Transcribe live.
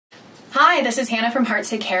Hi, this is Hannah from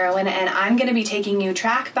Heartsick Heroine, and I'm going to be taking you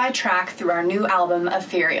track by track through our new album,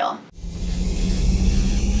 Aetherial.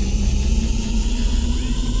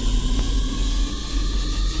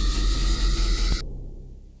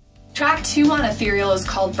 Track 2 on Aetherial is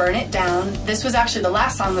called Burn It Down. This was actually the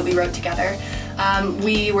last song that we wrote together.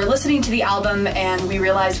 We were listening to the album and we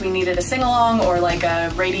realized we needed a sing-along or like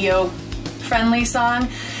a radio-friendly song.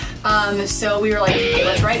 So we were like, hey,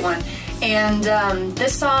 let's write one. And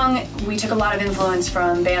this song, we took a lot of influence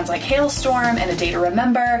from bands like Hailstorm and A Day to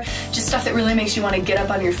Remember, just stuff that really makes you want to get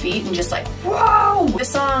up on your feet and just like, whoa!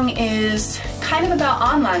 This song is kind of about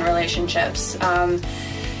online relationships.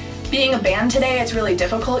 Being a band today, it's really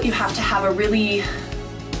difficult. You have to have a really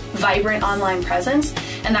vibrant online presence,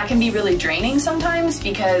 and that can be really draining sometimes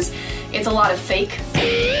because it's a lot of fake.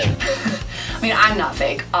 I mean, I'm not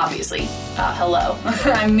fake, obviously. Hello.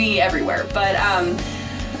 I'm me everywhere. But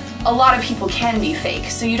a lot of people can be fake,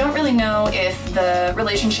 so you don't really know if the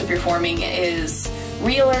relationship you're forming is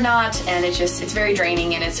real or not, and it's very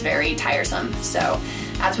draining and it's very tiresome. So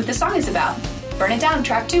that's what this song is about. Burn It Down,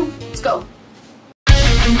 track 2. Let's go.